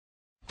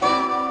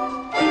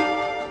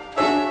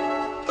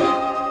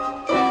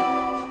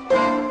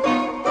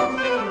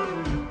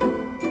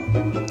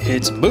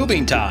It's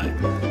moving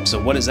time.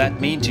 So what does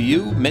that mean to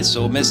you, Miss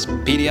or Miss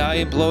PDI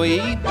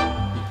employee?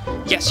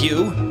 Yes,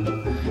 you.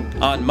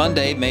 On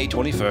Monday, May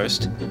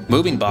 21st,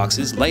 moving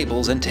boxes,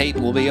 labels, and tape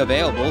will be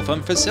available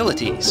from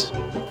facilities.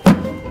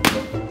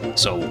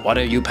 So what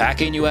are you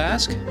packing, you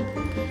ask?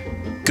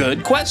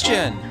 Good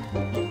question.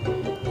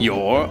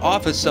 Your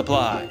office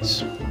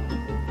supplies.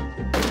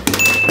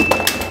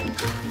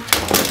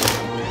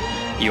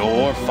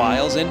 Your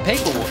files and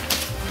paperwork.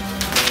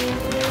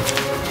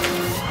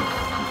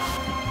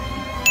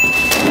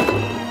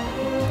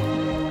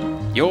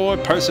 Your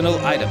personal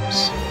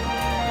items.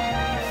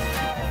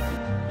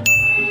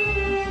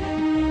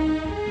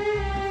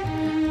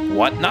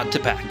 What not to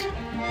pack.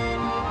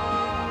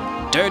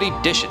 Dirty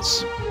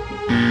dishes.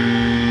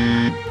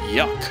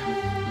 Yuck.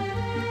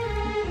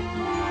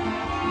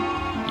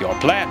 Your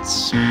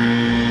plants.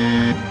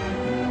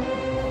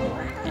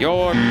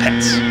 Your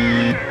pets.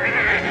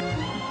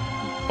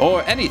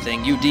 Or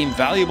anything you deem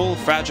valuable,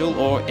 fragile,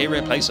 or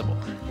irreplaceable.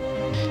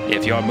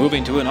 If you're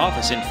moving to an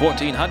office in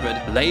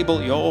 1400, label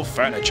your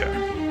furniture.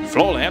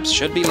 Floor lamps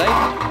should be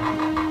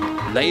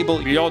labeled. Label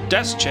your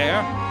desk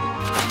chair.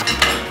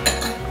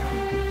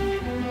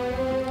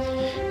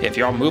 If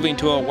you're moving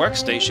to a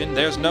workstation,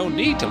 there's no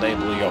need to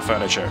label your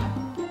furniture.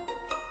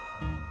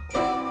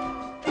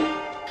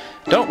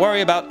 Don't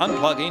worry about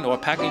unplugging or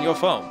packing your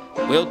phone.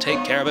 We'll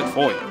take care of it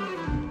for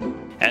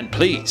you. And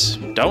please,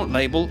 don't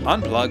label,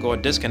 unplug, or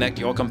disconnect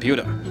your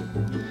computer.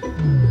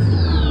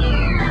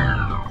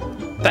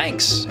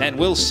 Thanks, and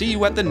we'll see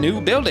you at the new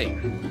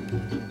building.